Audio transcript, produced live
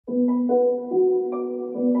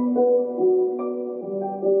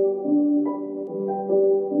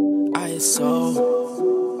so.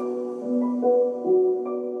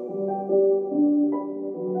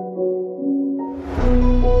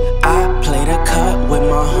 I played a cut with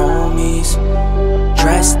my homies,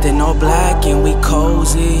 dressed in all black and we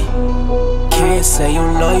cozy. Can't say you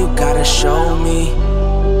loyal, gotta show me.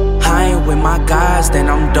 I ain't with my guys, then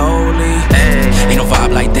I'm dolly. Ain't no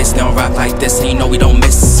vibe like this, they don't rock like this, and you know we don't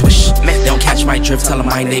miss. Swish, they don't catch my drift, tell them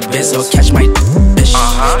mind they biz, or catch my bitch.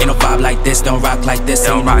 Ain't no vibe like this, they don't rock like this,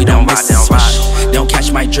 and you know we don't miss. Swish, they don't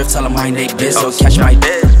catch my drift, tell them mind they biz, or catch my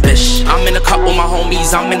bitch. I'm in the cut with my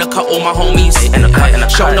homies, I'm in the cut with my homies.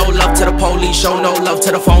 Show no love to the police, show no love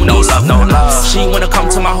to the phonies. No love, no love. She wanna come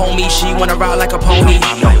to my homie, she wanna ride like a pony.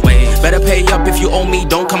 Better pay up if you owe me,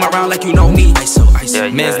 don't come around like you know me.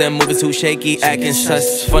 Man's them moving too shaky, acting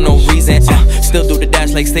sus for no reason. Still do the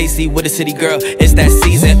dash like Stacy with a city girl, it's that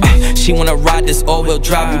season. She wanna ride this all-wheel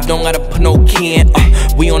drive, you don't gotta put no key in.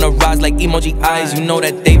 We on a rise like emoji eyes, you know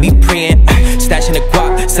that they be preying. Stashing the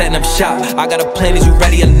guap, setting up shop. I got a plan, is you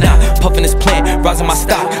ready or not? Puffing this plant, rising my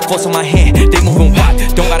stock, force on my hand, they moving wide.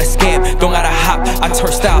 Don't gotta scam, don't gotta hop. I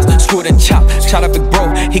turn styles, screw it and chop. Shout out big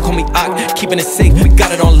bro, he call me Ock, keeping it safe, we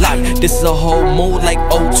got it on lock. This is a whole mood like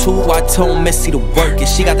O2, I told Missy to work it.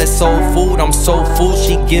 She got that soul food, I'm so full,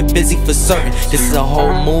 she get busy for certain. This is a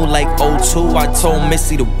whole mood like O2, I told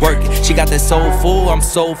Missy to work it. She got that soul full, I'm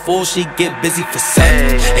so full, she get busy for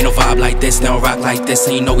certain. Ain't no vibe like this, they don't rock like this,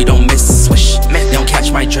 and you know we don't miss. Swish, they don't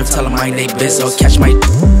catch my drift, tell them mind they biz, or catch my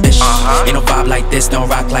bitch. Ain't no vibe like this, they don't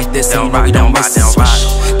rock like this, and you know we don't miss. Swish,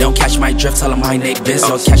 they don't catch my drift, tell them mind they biz,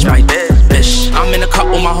 or catch my bitch. I'm in the cut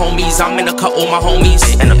with my homies, I'm in the cut with my homies.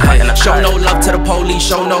 Show no love to the police,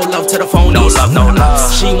 show no love to the phonies. No love, no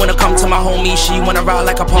love. She wanna come to my homie, she wanna ride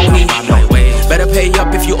like a pony. Better pay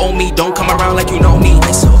up if you owe me, don't come around like you know me.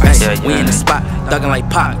 We in the spot, thuggin' like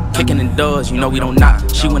Pac, kicking in doors, you know we don't knock.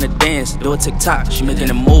 She wanna dance, do a TikTok, she making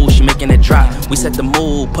a move, she making it drop. We set the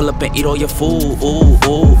mood, pull up and eat all your food. Ooh,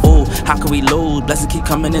 ooh, ooh, how can we lose? Blessings keep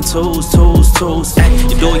coming in twos.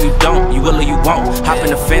 You do or you don't, you will or you won't. Hop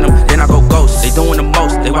in the Phantom, then I go ghost. They doing the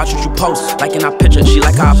most, they watch what you post. Liking our picture, she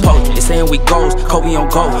like how I post. They saying we goes, Kobe on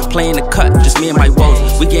go, playing the cut, just me and my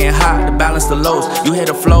woes. We getting high to balance the lows, you hear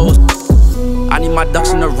the flows. I need my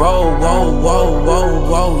ducks in a row, whoa, whoa, whoa,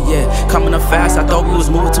 whoa, yeah. Coming up fast, I thought we was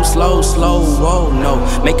moving too slow, whoa,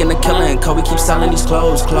 no. Making a killing, cause we keep selling these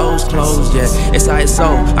clothes, yeah. It's how it's so,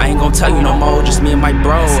 I ain't gon' tell you no more, just me and my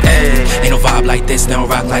bro, ayy. Ain't no vibe like this, they don't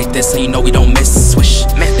rock like this, and you know we don't miss. Swish,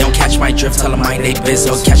 they don't catch my drift, tell them mind they biz,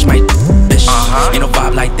 or catch my bitch. Ain't no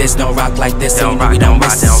vibe like this, they don't rock like this, and you know we don't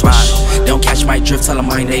miss. Swish, they don't catch my drift, tell them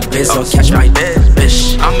mind they biz, or catch my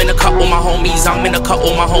bitch. I'm in the cut with my homies, I'm in the cut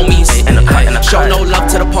with my homies. Show no love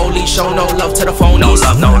to the police, show no love to the phonies. No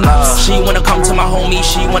love, no love. She wanna come to my homie,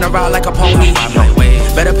 she wanna ride like a pony.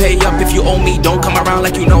 Better pay up if you owe me, don't come around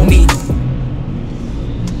like you know me.